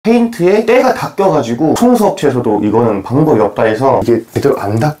페인트에 때가 다 껴가지고 청소업체에서도 이거는 방법이 없다 해서 이게 제대로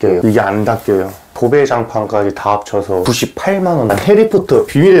안 닦여요. 이게 안 닦여요. 도배장판까지 다 합쳐서 98만원. 해리포터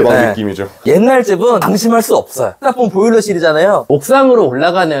비밀의 방 느낌이죠. 옛날 집은 방심할 수 없어요. 핸드폰 보일러실이잖아요. 옥상으로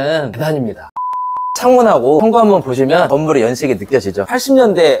올라가는 계단입니다. 창문하고 현관문 보시면 건물의 연식이 느껴지죠.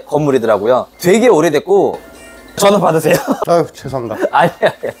 80년대 건물이더라고요. 되게 오래됐고. 전화 받으세요? 아유, 죄송합니다.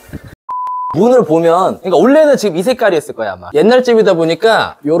 아니야. 문을 보면, 그러니까 원래는 지금 이 색깔이었을 거야 아마. 옛날 집이다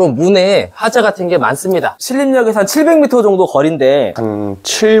보니까 요런 문에 하자 같은 게 많습니다. 신림역에서 한 700m 정도 거리인데 한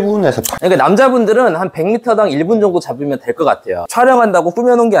 7분에서 8분. 그러니까 남자분들은 한 100m당 1분 정도 잡으면 될 것 같아요. 촬영한다고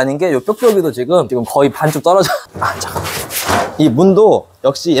꾸며놓은 게 아닌 게 요 뾱뾱이도 지금 거의 반쯤 떨어져. 잠깐만. 이 문도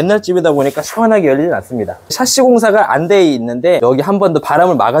역시 옛날 집이다 보니까 시원하게 열리진 않습니다. 샤시 공사가 안 돼 있는데 여기 한 번 더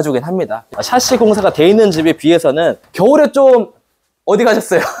바람을 막아주긴 합니다. 샤시 공사가 돼 있는 집에 비해서는 겨울에 좀 어디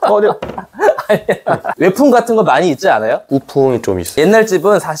가셨어요? 외풍 같은 거 많이 있지 않아요? 우풍이 좀 있어요. 옛날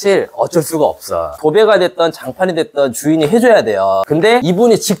집은 사실 어쩔 수가 없어. 도배가 됐던 장판이 됐던 주인이 해줘야 돼요. 근데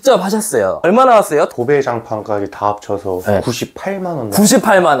이분이 직접 하셨어요. 얼마 나왔어요? 도배장판까지 다 합쳐서 네. 98만원.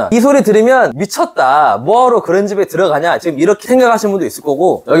 98만원. 이 소리 들으면 미쳤다. 뭐하러 그런 집에 들어가냐. 지금 이렇게 생각하시는 분도 있을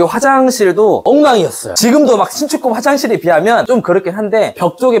거고, 여기 화장실도 엉망이었어요. 지금도 막 신축급 화장실에 비하면 좀 그렇긴 한데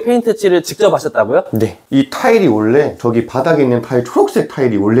벽 쪽에 페인트 칠을 직접 하셨다고요? 네. 이 타일이 원래 저기 바닥에 있는 타일, 초록색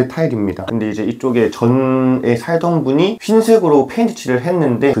타일이 원래 타일입니다. 근데 이제 이쪽에 전에 살던 분이 흰색으로 페인트 칠을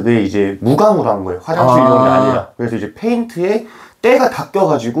했는데 그게 이제 무광으로 한 거예요. 화장실용이 아니라. 그래서 이제 페인트에 때가 다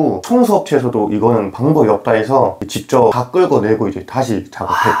껴가지고 청소업체에서도 이거는 방법이 없다 해서 직접 다 끌어내고 이제 다시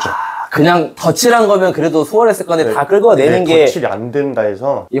작업했죠. 그냥 덧칠한 거면 그래도 수월했을 건데 네. 다 긁어내는 게 덧칠이 안 된다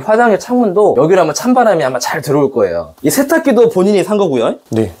해서. 이 화장실 창문도 여기라면 찬바람이 아마 잘 들어올 거예요. 이 세탁기도 본인이 산 거고요.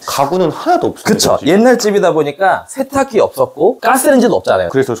 네. 가구는 하나도 없어요. 그쵸. 옛날 집이다 보니까 세탁기 없었고 가스레인지도 없잖아요.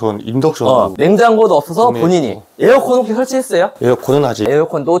 그래서 전 인덕션 냉장고도 없어서 본인이. 에어컨 혹시 설치했어요? 에어컨은 아직.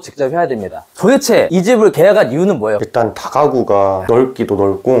 에어컨도 직접 해야 됩니다. 도대체 이 집을 계약한 이유는 뭐예요? 일단 다가구가 넓기도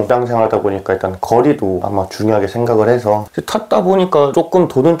넓고 직장 생활하다 보니까 일단 거리도 아마 중요하게 생각을 해서 탔다 보니까 조금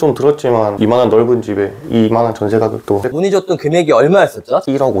돈은 좀 들었지만 이만한 넓은 집에 이만한 전세 가격도 문의 줬던 금액이 얼마였었죠?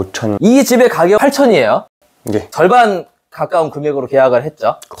 1억 5천. 이 집의 가격 8천이에요. 네. 절반 가까운 금액으로 계약을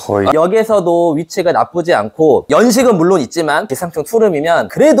했죠. 거의. 역에서도 위치가 나쁘지 않고 연식은 물론 있지만 기상청 투룸이면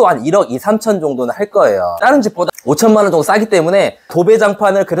그래도 한 1억 2, 3천 정도는 할 거예요. 다른 집보다 5천만 원 정도 싸기 때문에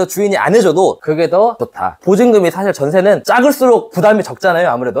도배장판을 그래도 주인이 안 해줘도 그게 더 좋다. 보증금이 사실 전세는 작을수록 부담이 적잖아요,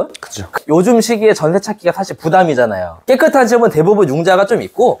 아무래도. 그죠. 요즘 시기에 전세 찾기가 사실 부담이잖아요. 깨끗한 집은 대부분 융자가 좀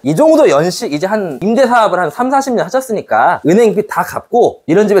있고 이 정도 연식 이제 한 임대 사업을 한 3, 40년 하셨으니까 은행비 다 갚고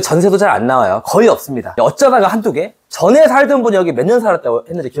이런 집에 전세도 잘 안 나와요. 거의 없습니다. 어쩌다가 한두 개? 전에 살던 분이 여기 몇 년 살았다고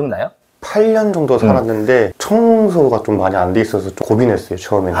했는지 기억나요? 8년 정도 살았는데 청소가 좀 많이 안 돼 있어서 좀 고민했어요,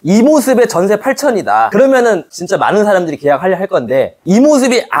 처음에는. 이 모습에 전세 8천이다. 그러면은 진짜 많은 사람들이 계약하려 할 건데 이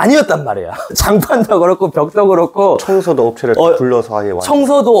모습이 아니었단 말이에요. 장판도 그렇고 벽도 그렇고 청소도 업체를 불러서 아예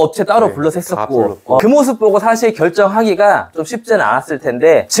청소도 업체 따로 네, 불러서 다 했었고 불렀고. 그 모습 보고 사실 결정하기가 좀 쉽지는 않았을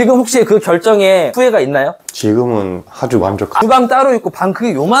텐데 지금 혹시 그 결정에 후회가 있나요? 지금은 아주 만족합니다. 주방 따로 있고 방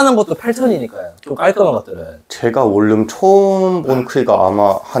크기 요만한 것도 8천이니까요. 좀 깔끔한 것들은. 제가 원룸 처음 본 크기가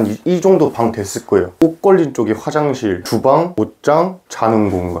아마 한 이 정도 방 됐을 거예요. 옷 걸린 쪽이 화장실, 주방, 옷장, 자는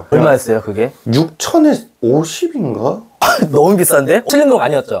공간. 얼마였어요 그게? 6천에 50인가? 너무 비싼데? 신림동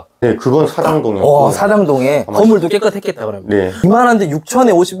아니었죠? 네, 그건 사당동이었고. 사당동에 건물도 깨끗했겠다 그러면. 네. 이만한데 6천에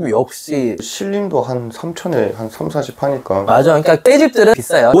 50이면 역시 신림도 한 3천에 한 3, 40 하니까. 맞아. 그러니까 떼집들은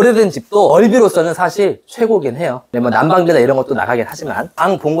비싸요. 오래된 집도 넓이로서는 사실 최고긴 해요. 뭐 난방비나 이런 것도 나가긴 하지만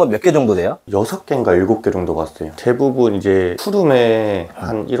방 본 건 몇 개 정도 돼요? 6개인가 7개 정도 봤어요. 대부분 이제 푸름에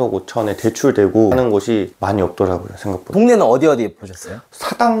한 1억 5천에 대출되고 하는 곳이 많이 없더라고요, 생각보다. 동네는 어디 보셨어요?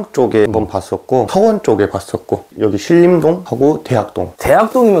 사당 쪽에 한번 봤었고 서원 쪽에 봤었고 여기 신림동하고 대학동.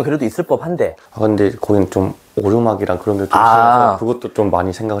 대학동이면 그래도 있을 법한데. 근데 거기는 좀 오르막이랑 그런 게 좀 있어서 그것도 좀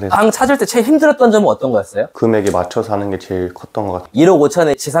많이 생각을 해서. 방 찾을 때 제일 힘들었던 점은 어떤 거였어요? 금액에 맞춰서 하는 게 제일 컸던 것 같아요. 1억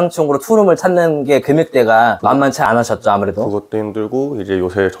 5천에 지상층으로 투룸을 찾는 게 금액대가 만만치 않으셨죠 아무래도? 그것도 힘들고 이제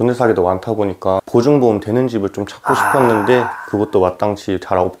요새 전세 사기도 많다 보니까 보증보험 되는 집을 좀 찾고 싶었는데 그것도 마땅치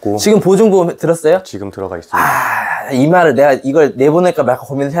잘 없고. 지금 보증보험 들었어요? 지금 들어가 있습니다. 이 말을 내가 이걸 내보낼까 말까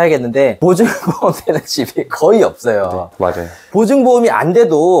고민을 해야겠는데 보증보험 되는 집이 거의 없어요. 네, 맞아요. 보증보험이 안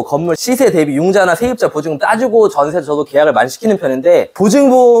돼도 건물 시세 대비 융자나 세입자 보증금 따지고 전세 저도 계약을 많이 시키는 편인데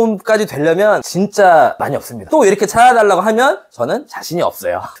보증보험까지 되려면 진짜 많이 없습니다. 또 이렇게 찾아달라고 하면 저는 자신이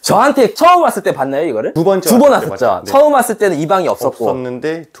없어요. 저한테 처음 왔을 때 봤나요 이거를? 두 번째 두 번 왔을 때 왔었죠. 봤죠. 네. 처음 왔을 때는 이 방이 없었고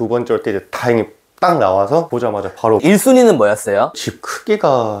없었는데 두 번째 올 때 이제 다행히 딱 나와서 보자마자 바로 1순위는 뭐였어요? 집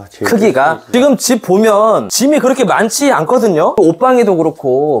크기가 제일 크기가? 지금 집 보면 짐이 그렇게 많지 않거든요? 옷방에도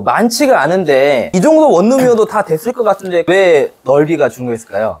그렇고 많지가 않은데 이 정도 원룸이어도 다 됐을 것 같은데 왜 넓이가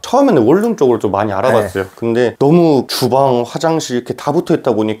중요했을까요? 처음에는 원룸 쪽으로 좀 많이 알아봤어요. 근데 너무 주방, 화장실 이렇게 다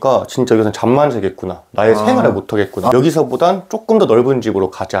붙어있다 보니까 진짜 여기서는 잠만 자겠구나, 나의 생활을 못하겠구나, 여기서보단 조금 더 넓은 집으로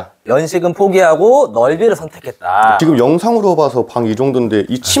가자. 연식은 포기하고 넓이를 선택했다. 지금 영상으로 봐서 방 이 정도인데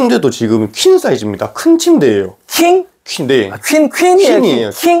이 침대도 지금 퀸 사이즈입니다. 큰 침대예요. 킹? 퀸, 네. 아, 퀸이에요.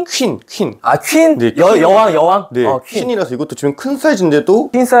 퀸? 퀸. 아, 퀸? 네, 여왕? 네, 퀸. 퀸이라서 이것도 지금 큰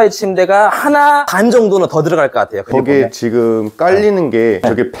사이즈인데도 퀸 사이즈 침대가 하나 반 정도는 더 들어갈 것 같아요. 거기에 지금 깔리는 게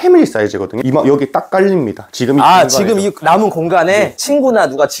저게 패밀리 사이즈거든요. 여기 딱 깔립니다. 지금 지금 이 남은 공간에 네. 친구나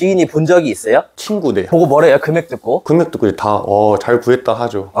누가 지인이 본 적이 있어요? 친구, 네. 보고 뭐래요? 금액 듣고? 금액 듣고 이제 다 잘 구했다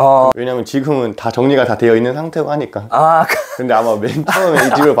하죠. 왜냐면 지금은 다 정리가 다 되어 있는 상태고 하니까. 근데 아마 맨 처음에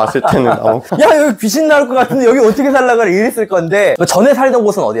이 집을 봤을 때는 아마 야, 여기 귀신 나올 것 같은데 여기 어떻게 살라 그래 이랬을 건데. 전에 살던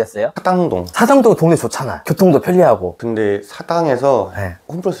곳은 어디였어요? 사당동. 사당동 동네 좋잖아. 교통도 편리하고. 근데 사당에서 네.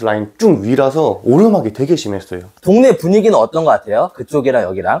 홈플러스 라인 쭉 위라서 오르막이 되게 심했어요. 동네 분위기는 어떤 것 같아요? 그쪽이랑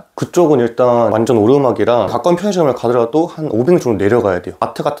여기랑? 그쪽은 일단 완전 오르막이라 가까운 편의점을 가더라도 한 500m 정도 내려가야 돼요.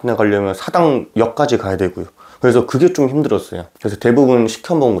 마트 같은 데 가려면 사당역까지 가야 되고요. 그래서 그게 좀 힘들었어요. 그래서 대부분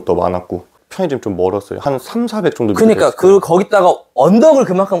시켜 먹은 것도 많았고 편의점 좀 멀었어요. 한 300-400 정도. 그러니까 거기다가 언덕을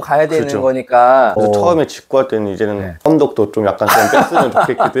그만큼 가야 되는 그렇죠. 거니까. 그래서 처음에 집 구할 때는 이제는 언덕도 좀 약간 좀 뺐으면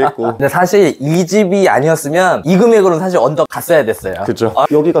좋겠기도 했고. 근데 사실 이 집이 아니었으면 이 금액으로는 사실 언덕 갔어야 됐어요. 그죠.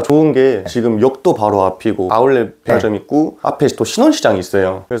 여기가 좋은 게 지금 역도 바로 앞이고 아울렛 편의점 있고 앞에 또 신원시장이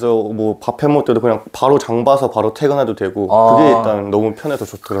있어요. 그래서 뭐 밥 해먹을 때도 그냥 바로 장 봐서 바로 퇴근해도 되고 그게 일단 너무 편해서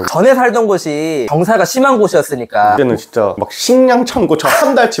좋더라고요. 전에 살던 곳이 경사가 심한 곳이었으니까 그때는 진짜 막 식량 창고 저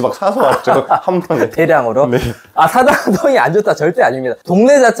한 달치 막 사서 왔죠. 한 번에. 대량으로? 네. 사당동이 안 좋다 절대 아닙니다.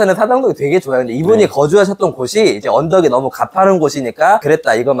 동네 자체는 사당동이 되게 좋아요. 근데 이분이 거주하셨던 곳이 이제 언덕이 너무 가파른 곳이니까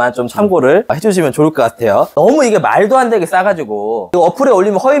그랬다, 이것만 좀 참고를 해주시면 좋을 것 같아요. 너무 이게 말도 안 되게 싸가지고 이거 어플에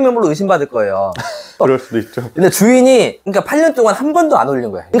올리면 허위 매물로 의심받을 거예요. 그럴 수도 있죠. 근데 주인이 그러니까 8년 동안 한 번도 안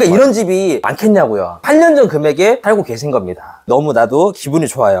올린 거예요. 그러니까 이런 집이 많겠냐고요. 8년 전 금액에 살고 계신 겁니다. 너무 나도 기분이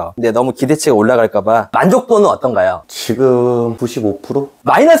좋아요. 근데 너무 기대치가 올라갈까봐. 만족도는 어떤가요? 지금 95%?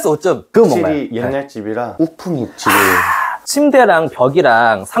 마이너스 5점. 그건 뭔가요? 확실히 옛날 집이라 우풍이 집에 침대랑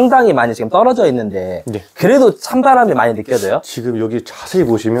벽이랑 상당히 많이 지금 떨어져 있는데 네. 그래도 찬바람이 많이 느껴져요? 지금 여기 자세히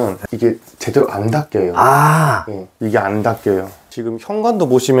보시면 이게 제대로 안 닦여요. 네, 이게 안 닦여요. 지금 현관도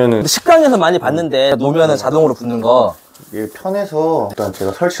보시면은 식당에서 많이 봤는데 놓으면은 자동으로 붙는 거. 이게 편해서 일단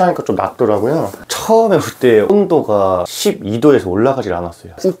제가 설치하니까 좀 낫더라고요. 처음에 볼 때 온도가 12도에서 올라가질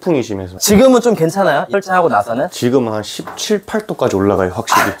않았어요. 우풍이 심해서. 지금은 좀 괜찮아요? 설치하고 나서는? 지금은 한 17, 18도까지 올라가요,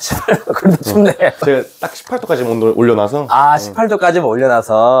 확실히. 그래도 춥네. 제가 딱 18도까지 온도를 올려놔서 18도까지만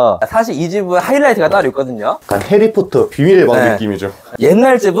올려놔서. 사실 이 집은 하이라이트가 따로 있거든요. 약간 해리포터 비밀의 방 느낌이죠.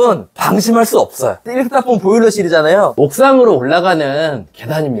 옛날 집은 방심할 수 없어요. 이렇게 딱 보면 보일러실이잖아요. 옥상으로 올라가는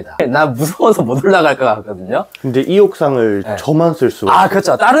계단입니다. 나 무서워서 못 올라갈 것 같거든요. 근데 이 옥상을 저만 쓸 수가 없어요.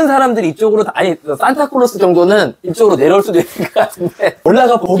 그렇죠. 다른 사람들이 이쪽으로 산타클로스 정도는 이쪽으로 내려올 수도 있을 것 같은데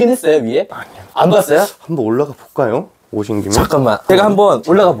올라가 보긴 했어요, 위에? 아니요. 안 봤어요? 한번 올라가 볼까요? 오신 김에. 잠깐만, 제가 한번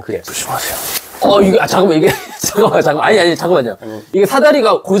올라가 볼게요. 조심하세요. 잠깐만, 이게 잠깐만요. 이게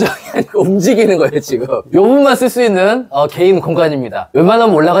사다리가 고장이 아니고 움직이는 거예요, 지금. 요 부분만 쓸 수 있는 개인 공간입니다.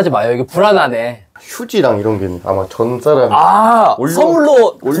 웬만하면 올라가지 마요. 이게 불안하네. 휴지랑 이런 게 있는데 아마 전 사람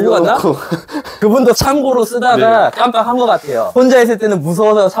선물로 올려놨나? 올려놓고 그분도 참고로 쓰다가 깜빡한 것 같아요. 혼자 있을 때는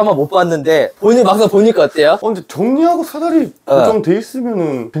무서워서 차마 못 봤는데 막상 보니까 어때요? 근데 정리하고 사다리 고정돼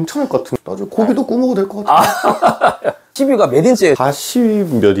있으면은 괜찮을 것 같은데 나중에 고기도 구워도 될 것 같아. TV가 몇 인치예요?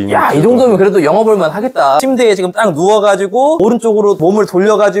 40 몇 인치. 야, 이 정도면 그래도 영업을만 하겠다. 침대에 지금 딱 누워가지고 오른쪽으로 몸을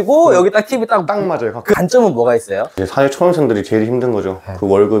돌려가지고 여기 딱 TV 딱 맞아요. 그 단점은 뭐가 있어요? 이제 사회초년생들이 제일 힘든 거죠. 그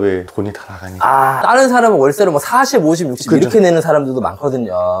월급에 돈이 다 나가니까. 다른 사람은 월세를 뭐 40, 50, 60 그죠. 이렇게 내는 사람들도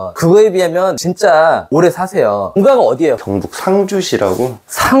많거든요. 그거에 비하면 진짜 오래 사세요. 본가가 어디예요? 경북 상주시라고.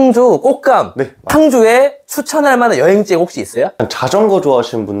 상주, 꽃감. 네. 상주에 추천할 만한 여행지 혹시 있어요? 자전거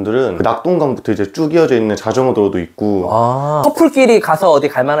좋아하시는 분들은 그 낙동강부터 이제 쭉 이어져 있는 자전거 도로도 있고. 커플끼리 가서 어디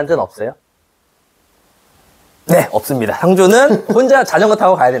갈 만한 데는 없어요? 네, 없습니다. 상주는 혼자 자전거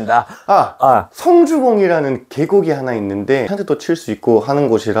타고 가야 된다. 성주봉이라는 계곡이 하나 있는데 텐트도 칠 수 있고 하는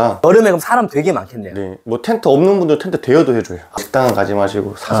곳이라. 여름에 그럼 사람 되게 많겠네요. 네, 뭐 텐트 없는 분들 텐트 대여도 해줘요. 식당은 가지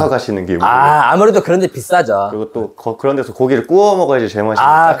마시고 사서 가시는 게 아무래도 그런 데 비싸죠. 그리고 또 그런 데서 고기를 구워 먹어야지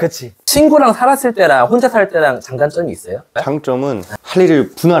제맛이니까. 그치. 친구랑 살았을 때랑 혼자 살 때랑 장단점이 있어요? 장점은 할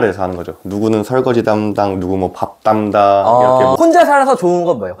일을 분할해서 하는 거죠. 누구는 설거지 담당, 누구 뭐 밥 담당 이렇게 뭐. 혼자 살아서 좋은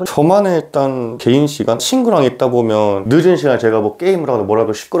건 뭐예요? 저만의 일단 개인 시간? 친구랑 있다 보면 늦은 시간에 제가 뭐 게임을 하거나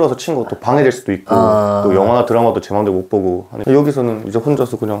뭐라도 시끄러워서 친구가 또 방해될 수도 있고 또 영화나 드라마도 제 맘대로 못 보고 여기서는 이제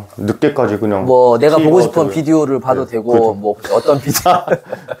혼자서 그냥 늦게까지 그냥 뭐 내가 보고 싶은 비디오를 봐도 되고 그죠. 뭐 어떤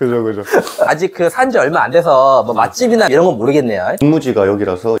비디오 그죠. 아직 그 산지 얼마 안 돼서 뭐 맛집이나 이런 건 모르겠네요. 근무지가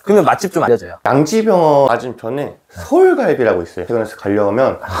여기라서. 그러면 맛집 좀 알려줘요. 양지병원 맞은편에 서울갈비라고 있어요. 퇴근해서 가려고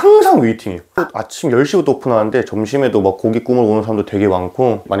하면 항상 웨이팅이에요. 아침 10시부터 오픈하는데 점심에도 막 고기 구우러 오는 사람도 되게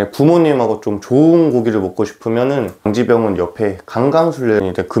많고, 만약 부모님하고 좀 좋은 고기를 먹고 싶으면은 양지병원 옆에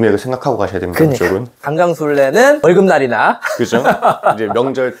강강술래 금액을 생각하고 가셔야 됩니다. 그러니까. 이쪽은. 강강술래는 월급날이나 그죠? 이제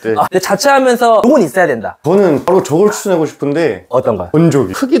명절 때. 근데 자취하면서 돈은 있어야 된다. 저는 바로 저걸 추천하고 싶은데 어떤 거요?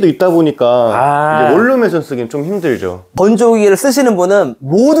 건조기. 크기도 있다 보니까 이제 원룸에서 쓰긴 좀 힘들죠. 건조기를 쓰시는 분은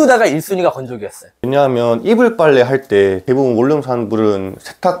모두 다가 1순위가 건조기였어요. 왜냐하면 이불 빨래 할 때 대부분 원룸 사는 분은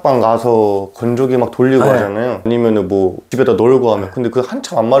세탁방 가서 건조기 막 돌리고 하잖아요. 아니면은 뭐 집에다 널고 하면. 근데 그거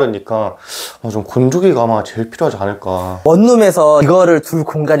한참 안 마르니까 좀 건조기가 아마 제일 필요하지 않을까. 원룸에서 이거를 둘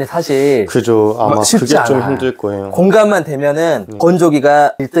공간이 사실 그죠. 아마 쉽지 그게 좀 않아. 힘들 거예요. 공간만 되면은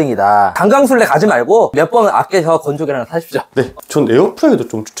건조기가 1등이다. 강강술래 가지 말고 몇 번 아껴서 건조기를 하나 사십시오. 네, 전 에어프라이어도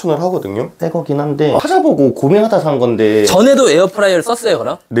좀 추천을 하거든요. 새 거긴 한데 찾아보고 고민하다 산 건데. 전에도 에어프라이어를 썼어요,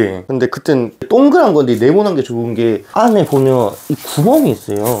 그럼? 네. 근데 그땐 동그란 건데 네모난 게 좋은 게 안에 보면 이 구멍이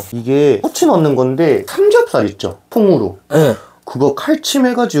있어요. 이게 토치 넣는 건데 삼겹살 있죠? 통으로. 네. 그거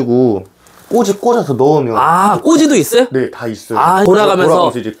칼침해가지고 꼬지 꽂아서 넣으면. 꼬지도 있어요? 네, 다 있어요.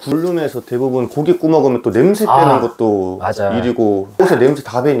 돌아가면서 이제 굴룸에서 대부분 고기 구워 먹으면 또 냄새 빼는 것도 맞아요. 일이고 옷에 냄새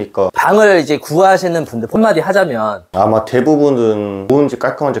다 배니까. 방을 이제 구하시는 분들 한마디 하자면 아마 대부분은 좋은 집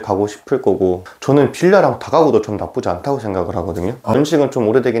깔끔한 집 가고 싶을 거고, 저는 빌라랑 다가구도 좀 나쁘지 않다고 생각을 하거든요. 연식은 좀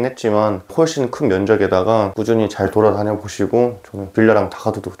오래되긴 했지만 훨씬 큰 면적에다가 꾸준히 잘 돌아다녀 보시고, 저는 빌라랑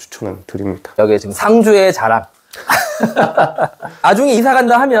다가구도 추천을 드립니다. 여기 지금 상주의 자랑. 나중에 이사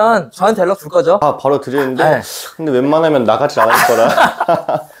간다 하면 저한테 연락 줄 거죠? 바로 드리는데 네. 근데 웬만하면 나가지 않을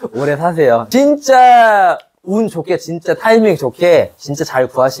거라. 오래 사세요. 진짜 운 좋게, 진짜 타이밍 좋게 진짜 잘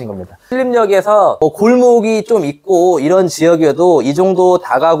구하신 겁니다. 신림역에서 뭐 골목이 좀 있고 이런 지역이어도 이 정도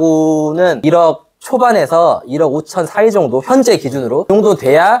다가구는 1억 초반에서 1억 5천 사이 정도, 현재 기준으로 이 정도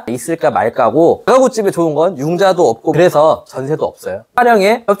돼야 있을까 말까고, 다가구집에 좋은 건 융자도 없고 그래서 전세도 없어요.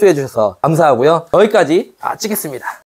 촬영에 협조해 주셔서 감사하고요. 여기까지 찍겠습니다.